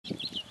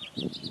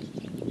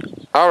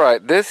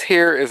Alright, this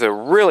here is a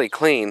really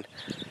clean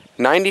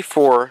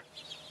 94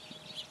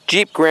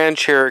 Jeep Grand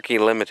Cherokee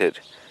Limited.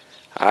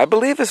 I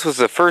believe this was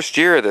the first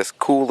year of this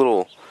cool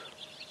little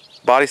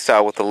body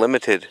style with the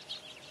limited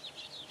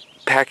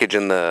package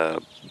in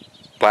the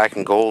black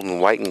and gold and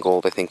white and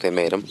gold. I think they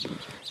made them.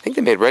 I think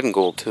they made red and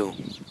gold too.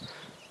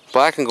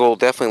 Black and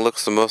gold definitely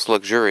looks the most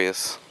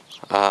luxurious.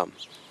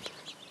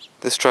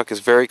 This truck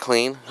is very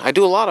clean. I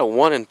do a lot of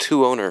 1 and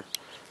 2 owner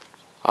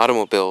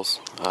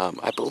automobiles.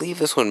 I believe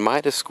this one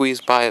might have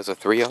squeezed by as a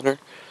 3 owner,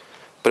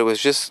 but it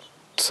was just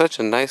such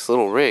a nice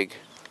little rig.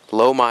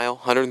 Low mile,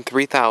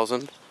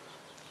 103,000.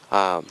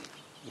 You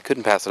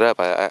couldn't pass it up.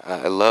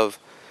 I love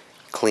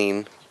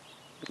clean,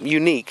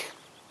 unique,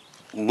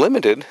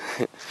 limited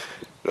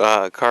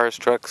cars,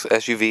 trucks,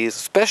 SUVs,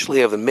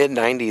 especially of the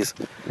mid-90s,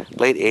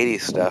 late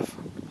 80s stuff.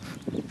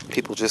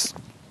 People just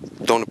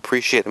don't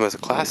appreciate them as a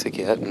classic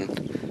yet,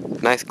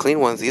 and nice clean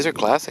ones, these are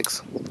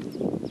classics.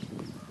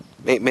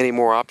 Ain't many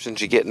more options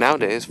you get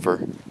nowadays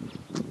for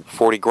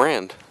 40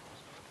 grand.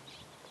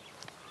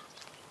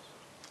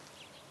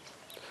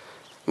 I'm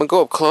going to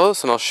go up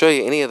close and I'll show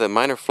you any of the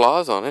minor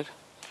flaws on it.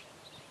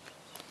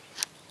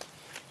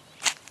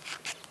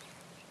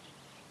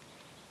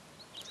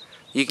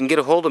 You can get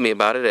a hold of me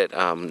about it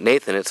at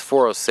Nathan. It's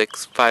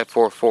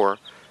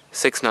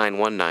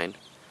 406-544-6919.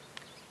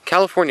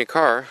 California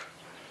car.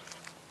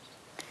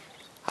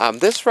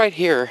 This right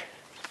here,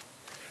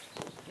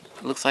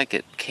 it looks like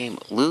it came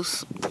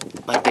loose,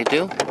 like they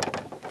do.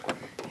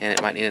 And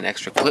it might need an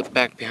extra clip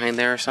back behind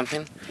there or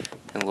something.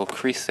 And a little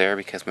crease there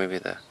because maybe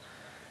the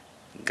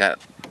got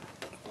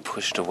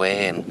pushed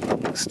away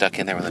and stuck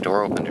in there when the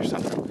door opened or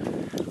something.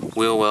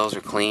 Wheel wells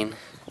are clean.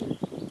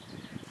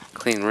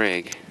 Clean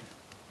rig.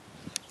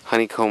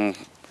 Honeycomb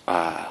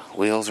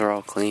wheels are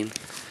all clean.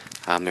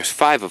 There's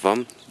 5 of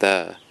them.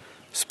 The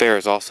spare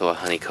is also a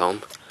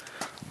honeycomb.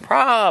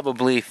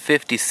 Probably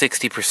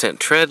 50-60%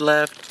 tread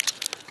left.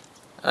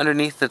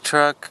 Underneath the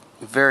truck,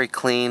 very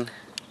clean.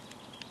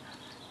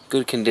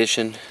 Good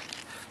condition.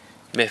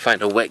 You may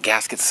find a wet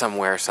gasket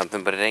somewhere or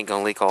something, but it ain't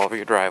gonna leak all over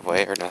your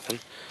driveway or nothing.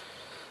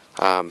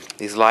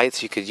 These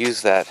lights, you could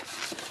use that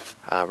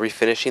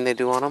refinishing they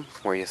do on them,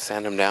 where you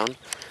sand them down.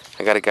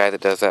 I got a guy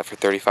that does that for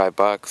 35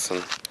 bucks,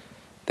 and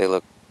they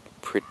look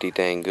pretty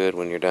dang good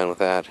when you're done with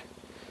that.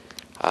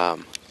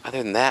 Other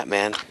than that,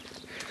 man,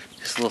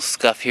 just a little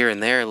scuff here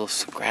and there, a little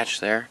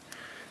scratch there.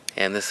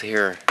 And this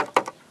here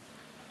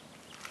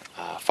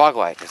fog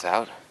light is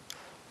out.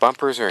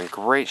 Bumpers are in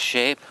great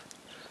shape.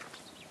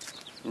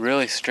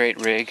 Really straight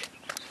rig.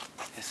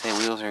 I say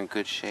wheels are in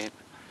good shape.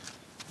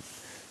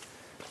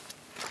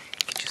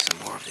 Get you some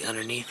more of the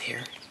underneath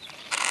here.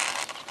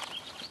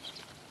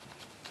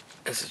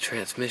 There's the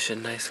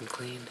transmission, nice and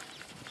clean.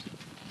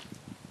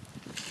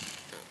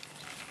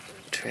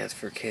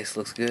 Transfer case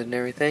looks good and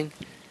everything.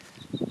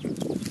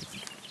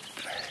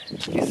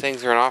 These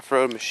things are an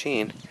off-road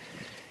machine.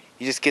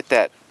 You just get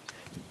that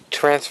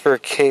transfer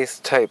case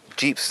type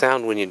Jeep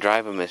sound when you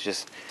drive them. It's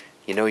just,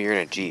 you know you're in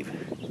a Jeep.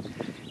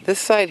 This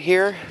side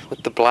here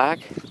with the black,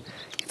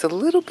 it's a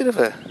little bit of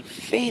a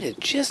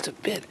faded, just a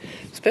bit,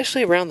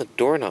 especially around the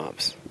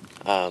doorknobs.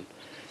 A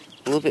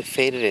little bit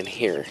faded in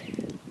here.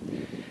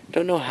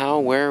 Don't know how,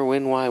 where,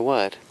 when, why,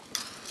 what.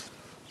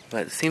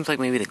 But it seems like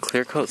maybe the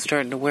clear coat's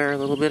starting to wear a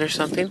little bit or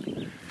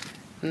something.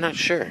 I'm not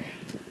sure.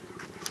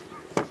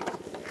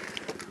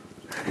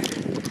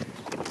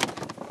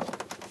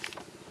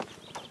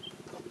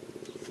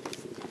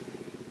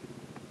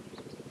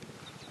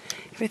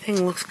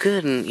 Everything looks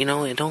good, and you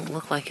know, it don't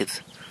look like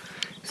it's...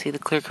 See, the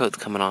clear coat's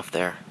coming off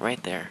there,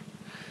 right there.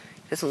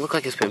 It doesn't look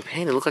like it's been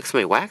painted. It looks like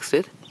somebody waxed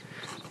it.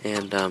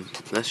 And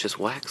that's just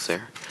wax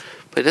there.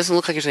 But it doesn't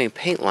look like there's any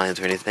paint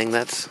lines or anything.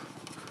 That's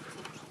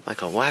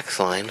like a wax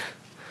line.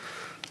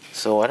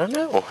 So I don't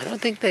know. I don't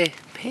think they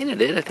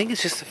painted it. I think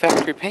it's just the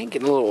factory paint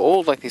getting a little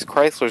old like these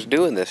Chryslers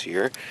doing this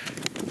year.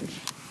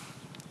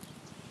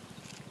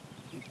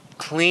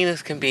 Clean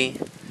as can be.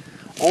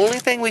 Only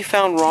thing we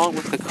found wrong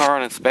with the car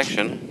on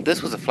inspection,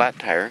 this was a flat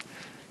tire.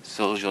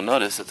 So as you'll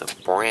notice, it's a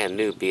brand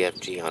new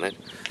BFG on it.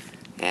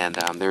 And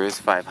there is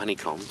 5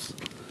 honeycombs.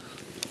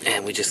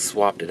 And we just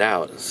swapped it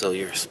out. So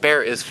your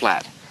spare is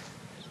flat.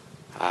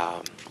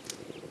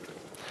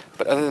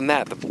 But other than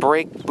that, the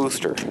brake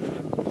booster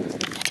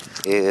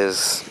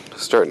is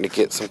starting to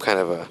get some kind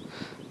of a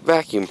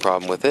vacuum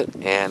problem with it,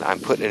 and I'm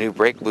putting a new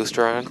brake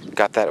booster on.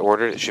 Got that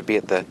ordered. It should be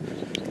at the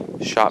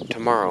shop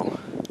tomorrow,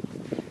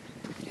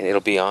 and it'll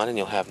be on and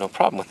you'll have no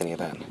problem with any of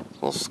that. A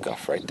little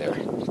scuff right there.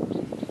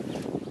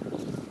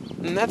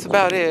 And that's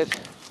about it.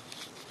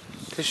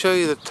 To show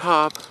you the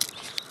top,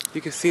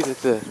 you can see that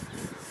the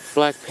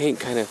black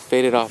paint kind of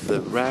faded off the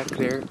rack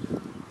there.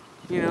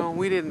 You know,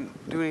 we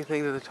didn't do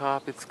anything to the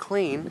top. It's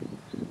clean.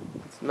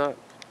 It's not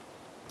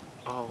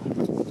all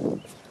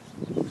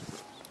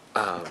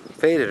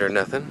faded or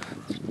nothing.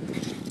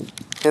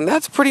 And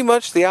that's pretty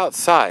much the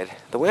outside.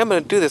 The way I'm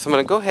going to do this, I'm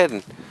going to go ahead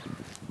and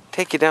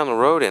take you down the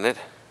road in it.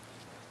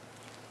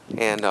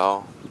 And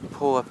I'll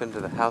pull up into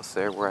the house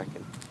there where I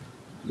can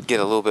get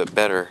a little bit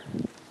better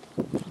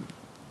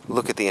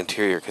look at the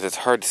interior, because it's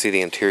hard to see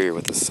the interior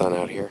with the sun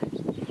out here.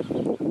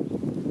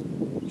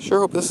 Sure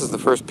hope this is the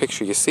first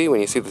picture you see when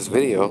you see this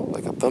video,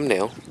 like a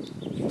thumbnail.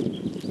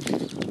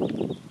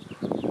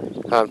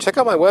 Check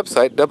out my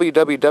website,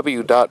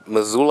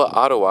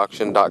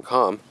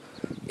 www.missoulaautoauction.com,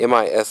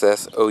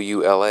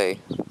 MISSOULA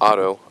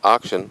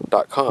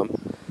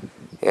autoauction.com.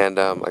 And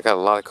I got a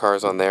lot of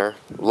cars on there,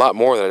 a lot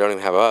more that I don't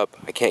even have up.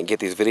 I can't get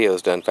these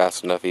videos done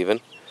fast enough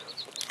even.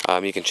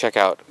 You can check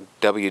out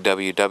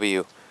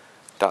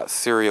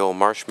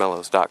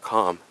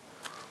www.cerealmarshmallows.com.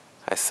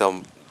 I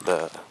sell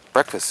the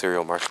breakfast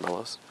cereal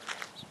marshmallows.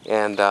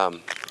 And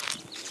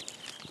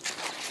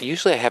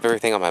usually I have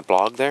everything on my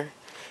blog there,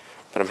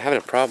 but I'm having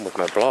a problem with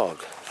my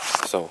blog.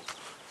 So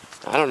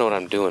I don't know what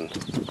I'm doing.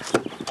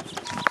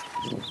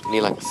 I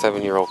need like a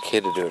 7-year-old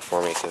kid to do it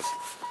for me, because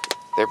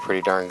they're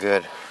pretty darn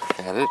good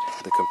at it,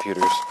 the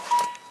computers.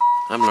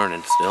 I'm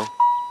learning still.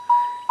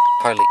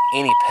 Hardly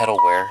any pedal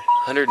wear.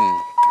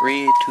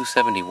 103,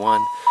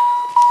 271.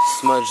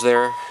 Smudge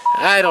there.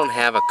 I don't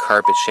have a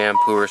carpet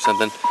shampoo or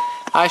something.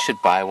 I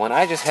should buy one.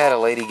 I just had a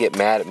lady get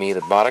mad at me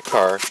that bought a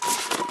car.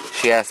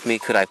 She asked me,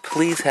 could I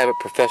please have it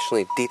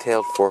professionally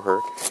detailed for her?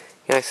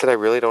 And I said, I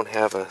really don't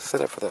have a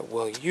setup for that.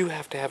 Well, you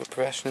have to have it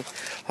professionally.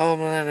 Oh,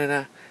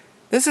 no.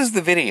 This is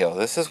the video.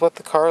 This is what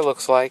the car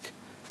looks like.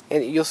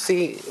 And you'll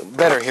see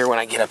better here when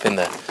I get up in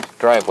the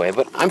driveway.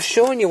 But I'm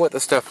showing you what the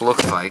stuff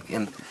looks like.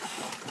 And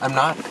I'm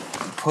not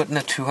putting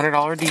a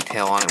 $200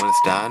 detail on it when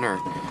it's done, or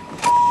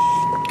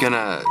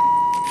gonna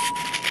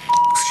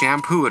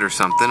shampoo it or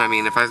something. I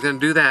mean, if I was gonna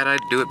do that,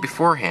 I'd do it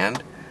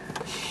beforehand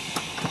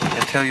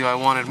and tell you I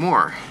wanted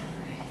more.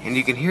 And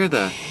you can hear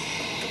the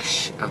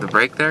of the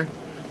brake there.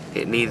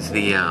 It needs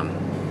the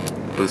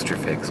booster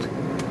fixed.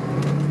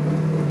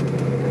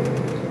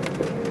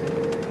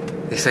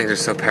 These things are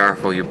so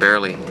powerful, you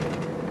barely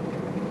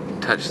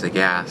touch the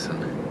gas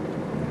and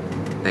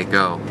they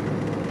go.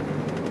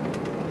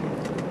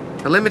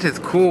 The Limited's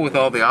cool with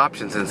all the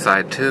options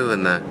inside too,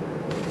 and the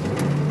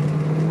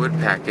wood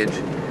package.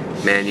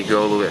 Man, you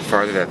go a little bit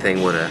farther, that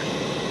thing would have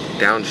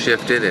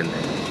downshifted, and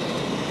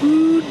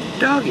ooh,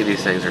 doggy,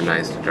 these things are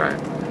nice to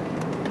drive.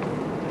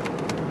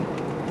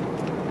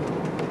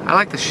 I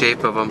like the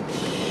shape of them.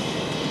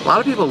 A lot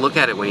of people look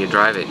at it when you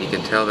drive it, and you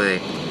can tell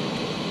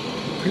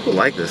people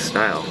like this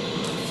style.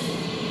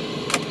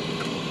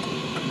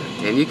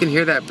 And you can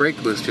hear that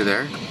brake booster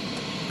there.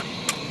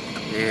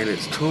 And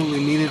it's totally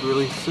needed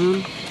really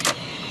soon.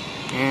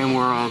 And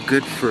we're all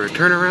good for a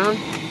turnaround.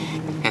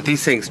 And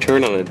these things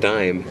turn on a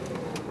dime.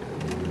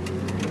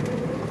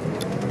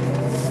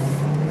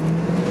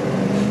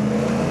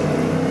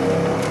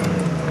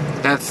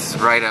 That's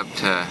right up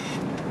to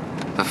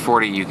the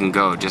 40 you can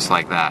go just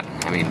like that.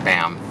 I mean,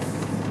 bam.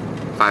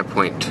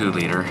 5.2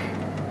 liter.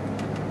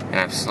 And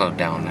I've slowed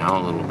down now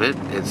a little bit.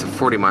 It's a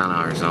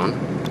 40-mile-an-hour zone.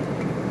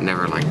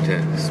 Never like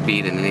to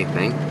speed in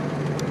anything.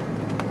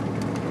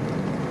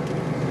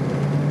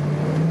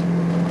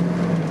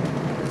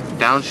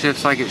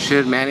 Downshifts like it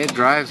should, man, it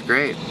drives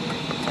great.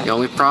 The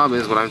only problem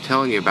is what I'm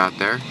telling you about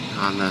there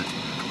on the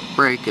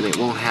brake, and it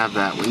won't have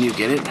that when you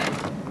get it.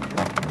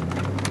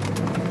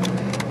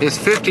 This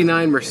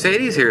 59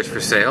 Mercedes here is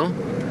for sale.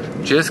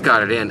 Just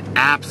got it in.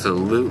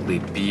 Absolutely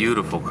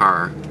beautiful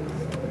car.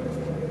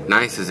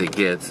 Nice as it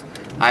gets.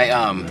 I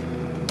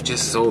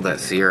just sold that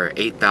Sierra,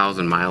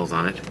 8,000 miles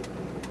on it.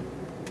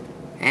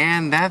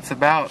 And that's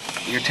about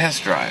your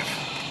test drive.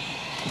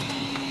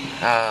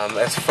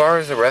 As far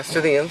as the rest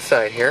of the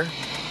inside here,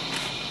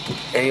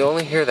 and you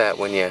only hear that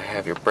when you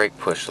have your brake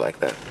pushed like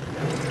that.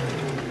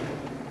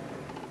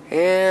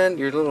 And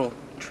your little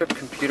trip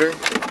computer,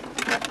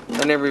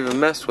 I never even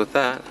messed with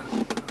that.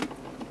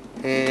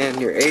 And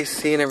your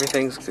AC and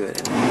everything's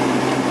good.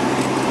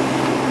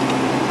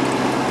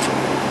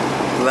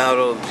 Loud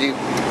old Jeep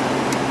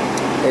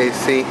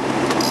AC.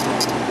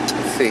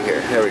 Let's see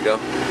here, there we go.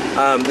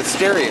 The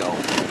stereo,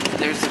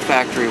 there's the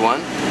factory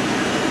one,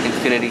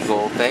 Infinity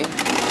Gold thing.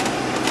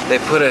 They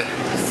put a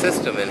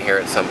system in here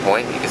at some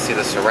point. You can see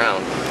the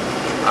surround.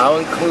 I'll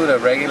include a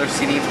regular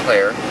CD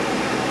player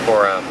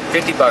for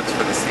 50 bucks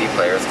for the CD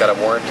player. It's got a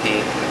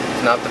warranty.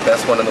 It's not the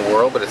best one in the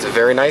world, but it's a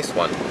very nice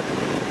one.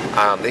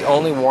 The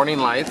only warning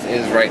lights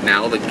is right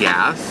now the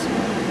gas,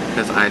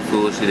 because I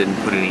foolishly didn't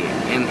put any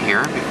in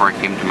here before I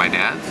came to my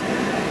dad's.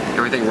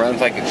 Everything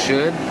runs like it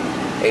should.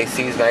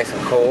 AC is nice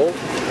and cold.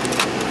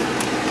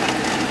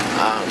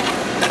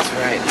 That's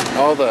right.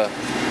 All the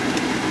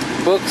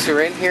books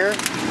are in here.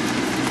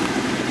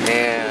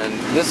 And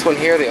this one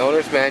here, the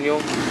owner's manual,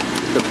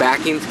 the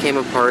backings came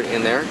apart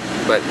in there,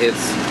 but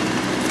it's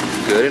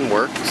good and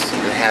works.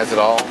 It has it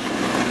all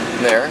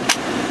there.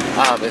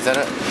 Is that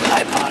an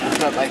iPod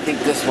hookup? I think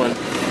this one,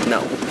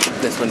 no,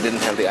 this one didn't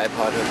have the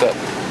iPod hookup.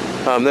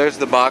 There's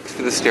the box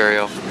for the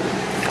stereo.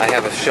 I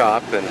have a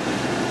shop, and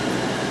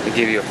they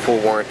give you a full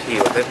warranty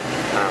with it.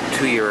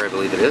 2-year, I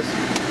believe it is.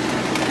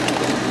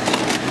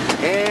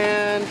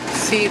 And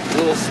see,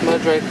 little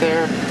smudge right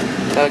there.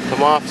 That'll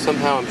come off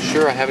somehow, I'm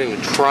sure. I haven't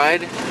even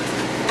tried.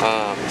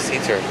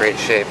 Seats are in great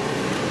shape.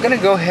 I'm gonna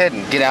go ahead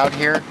and get out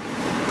here,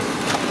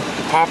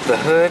 pop the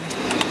hood,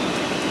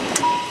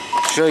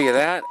 show you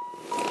that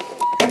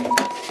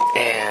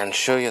and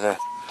show you the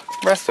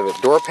rest of it.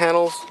 Door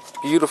panels,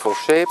 beautiful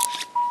shape.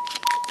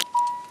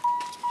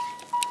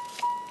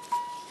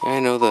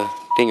 I know the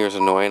dinger's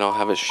annoying. I'll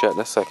have it shut in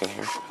a second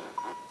here.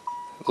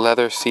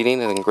 Leather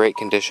seating is in great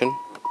condition.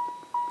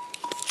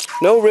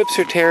 No rips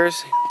or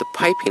tears. The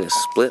piping is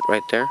split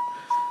right there.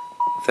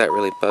 If that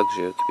really bugs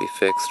you, it could be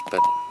fixed,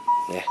 but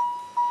yeah.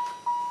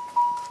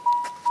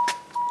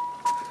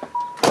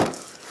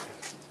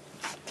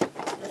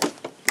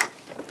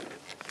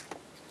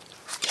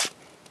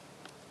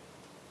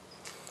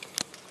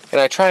 And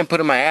I try and put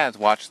in my ads,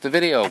 watch the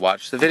video,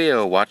 watch the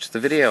video, watch the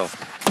video.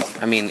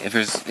 I mean,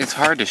 it's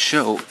hard to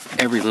show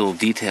every little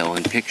detail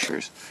in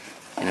pictures.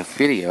 In a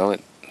video,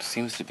 it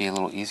seems to be a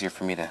little easier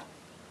for me to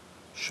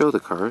show the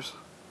cars.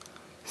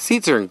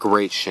 Seats are in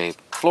great shape.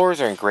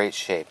 Floors are in great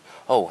shape.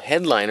 Oh,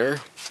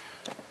 headliner.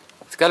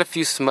 It's got a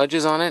few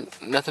smudges on it.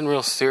 Nothing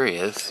real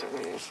serious.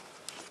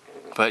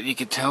 But you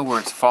can tell where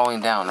it's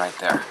falling down right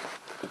there.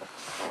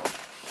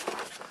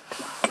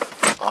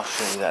 I'll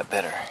show you that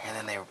better. And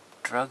then they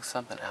drug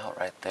something out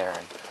right there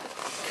and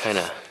kind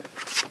of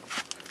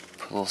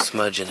put a little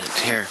smudge in it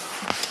here.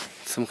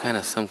 Some kind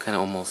of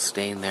almost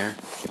stain there.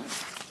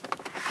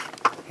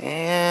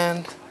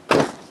 And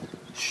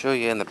show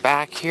you in the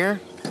back here.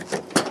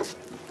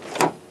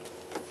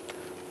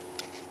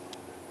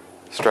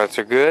 Struts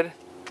are good.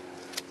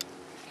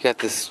 You got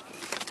this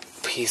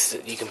piece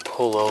that you can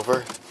pull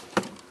over.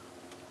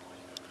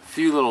 A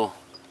few little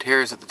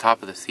tears at the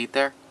top of the seat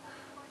there.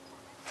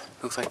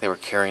 Looks like they were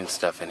carrying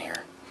stuff in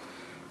here.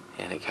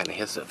 And it kind of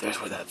hits it. There's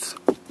where that's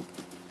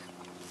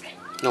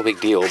no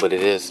big deal, but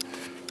it is.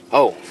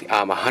 Oh,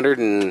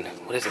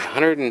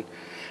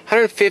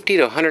 150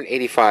 to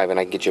 185, and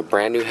I can get you a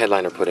brand new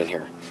headliner put in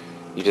here.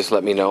 You just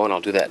let me know, and I'll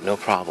do that, no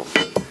problem.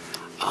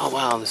 Oh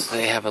wow,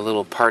 they have a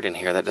little part in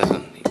here that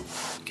doesn't. You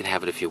can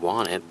have it if you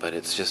want it, but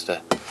it's just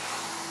a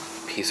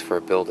piece for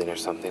a building or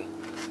something.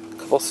 A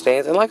couple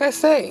stains, and like I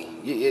say,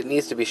 it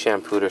needs to be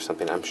shampooed or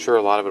something. I'm sure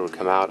a lot of it would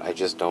come out. I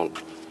just don't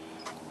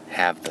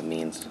have the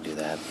means to do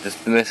that.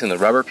 Just missing the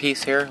rubber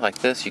piece here, like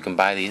this. You can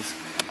buy these.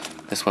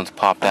 This one's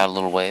popped out a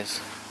little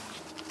ways.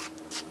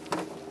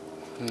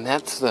 And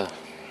that's the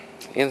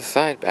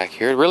inside back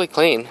here. Really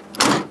clean.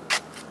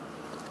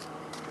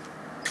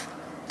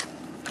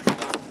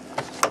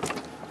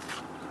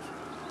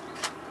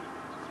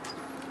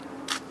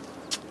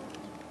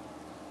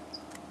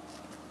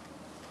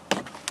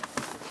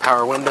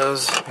 Power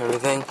windows,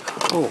 everything.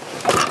 Oh,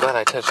 glad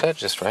I touched that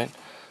just right.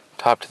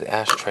 Top to the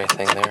ashtray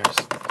thing there is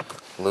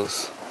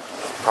loose.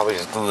 Probably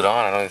just glued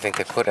on. I don't even think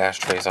they put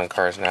ashtrays on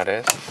cars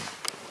nowadays.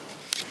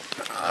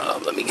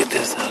 Let me get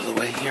this out of the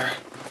way here.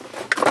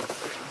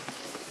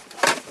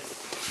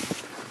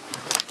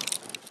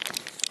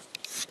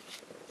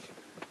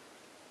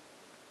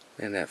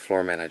 And that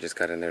floor mat I just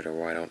got in there to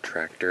where I don't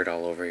track dirt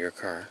all over your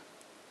car.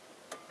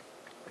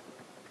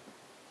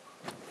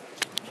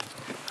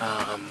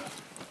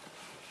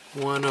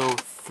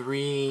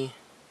 103,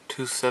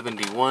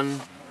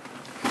 271.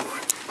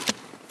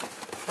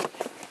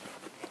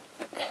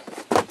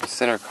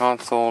 Center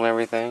console and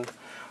everything.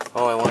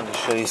 Oh, I wanted to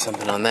show you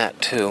something on that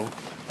too.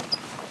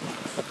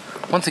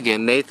 Once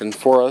again, Nathan,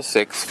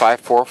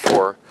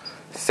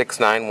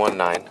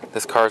 406-544-6919.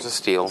 This car's a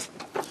steal.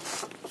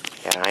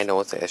 And I know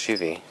it's an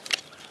SUV.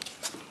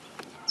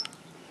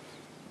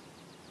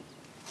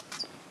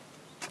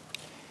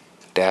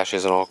 Dash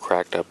isn't all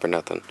cracked up or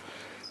nothing.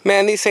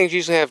 Man, these things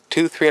usually have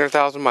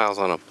 200,000-300,000 miles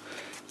on them.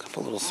 A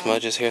couple little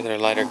smudges here that are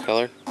lighter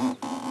colored.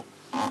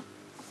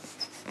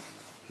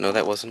 No,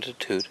 that wasn't a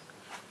toot.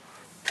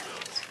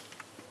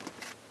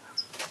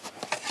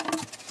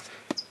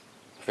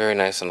 Very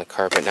nice on the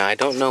carpet. Now, I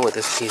don't know what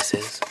this piece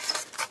is.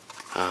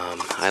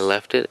 I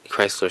left it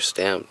Chrysler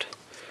stamped.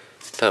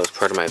 Thought it was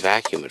part of my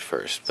vacuum at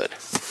first, but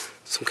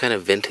some kind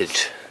of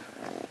vintage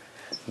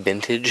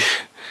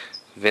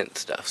vent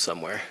stuff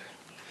somewhere.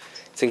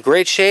 It's in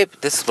great shape.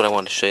 This is what I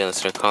wanted to show you on the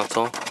center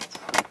console.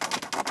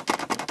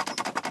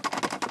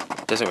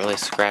 It doesn't really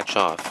scratch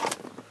off.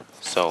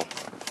 So,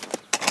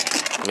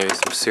 maybe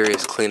some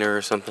serious cleaner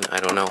or something. I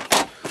don't know.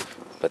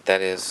 But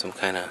that is some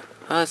kind of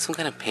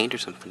paint or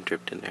something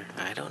dripped in there.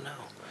 I don't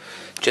know.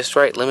 Just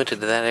right, limited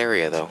to that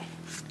area though.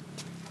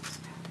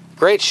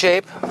 Great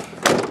shape.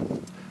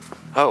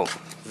 Oh,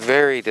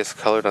 very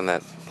discolored on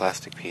that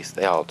plastic piece.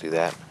 They all do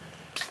that.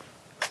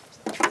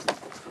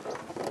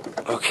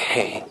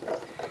 Okay.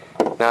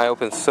 Now I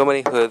open so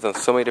many hoods on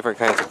so many different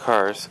kinds of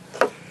cars.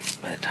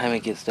 By the time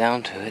it gets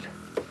down to it,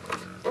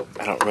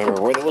 I don't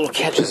remember where the little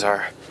catches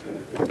are.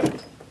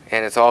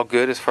 And it's all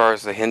good as far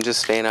as the hinges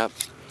staying up.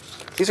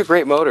 These are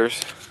great motors.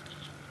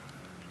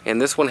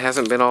 And this one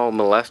hasn't been all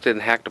molested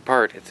and hacked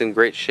apart. It's in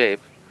great shape.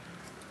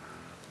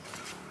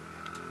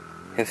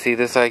 And see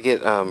this, I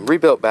get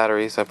rebuilt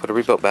batteries. I put a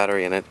rebuilt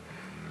battery in it.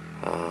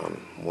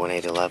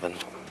 1811.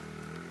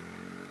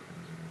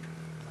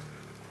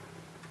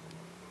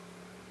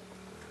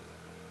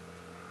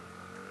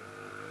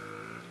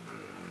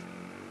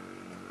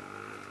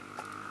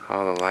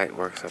 How the light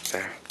works up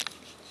there.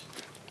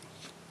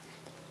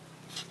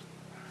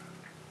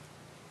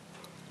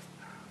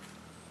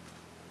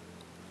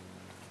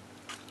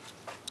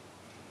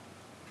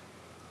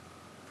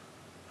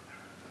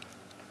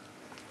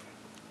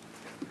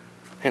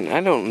 And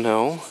I don't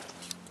know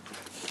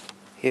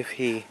if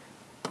he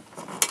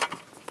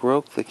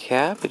broke the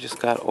cap. It just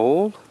got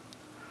old.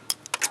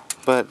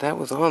 But that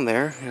was on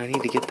there, and I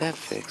need to get that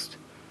fixed.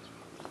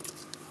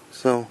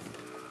 So,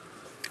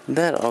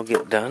 that I'll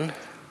get done.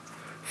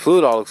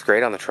 Fluid all looks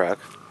great on the truck.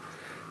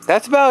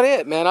 That's about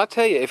it, man. I'll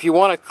tell you, if you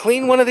want to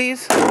clean one of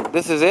these,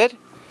 this is it.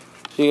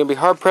 You're going to be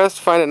hard-pressed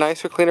to find a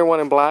nicer, cleaner one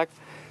in black.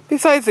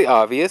 Besides the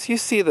obvious, you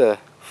see the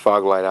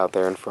fog light out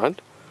there in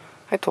front.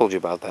 I told you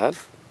about that.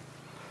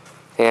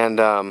 And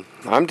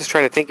I'm just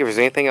trying to think if there's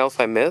anything else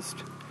I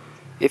missed.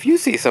 If you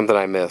see something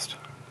I missed,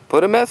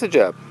 put a message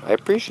up. I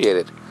appreciate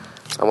it.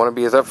 I want to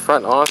be as upfront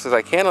and honest as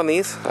I can on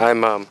these.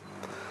 I'm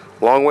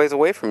long ways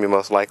away from you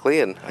most likely,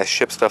 and I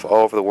ship stuff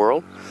all over the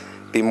world.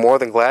 Be more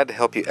than glad to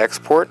help you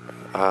export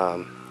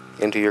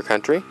into your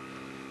country.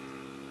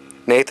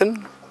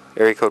 Nathan,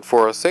 area code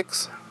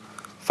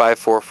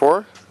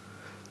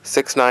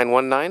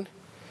 406-544-6919.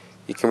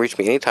 You can reach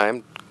me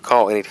anytime,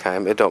 call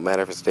anytime. It don't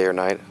matter if it's day or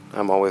night.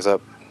 I'm always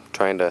up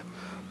trying to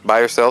buy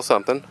or sell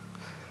something.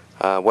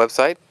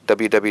 Website,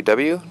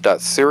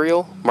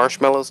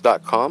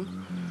 www.cerealmarshmallows.com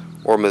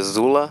or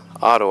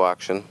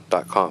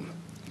MissoulaAutoAuction.com.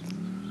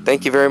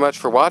 Thank you very much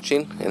for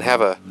watching, and have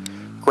a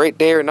great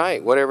day or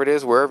night, whatever it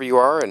is, wherever you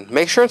are, and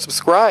make sure and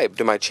subscribe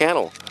to my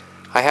channel.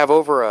 I have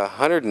over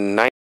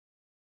 190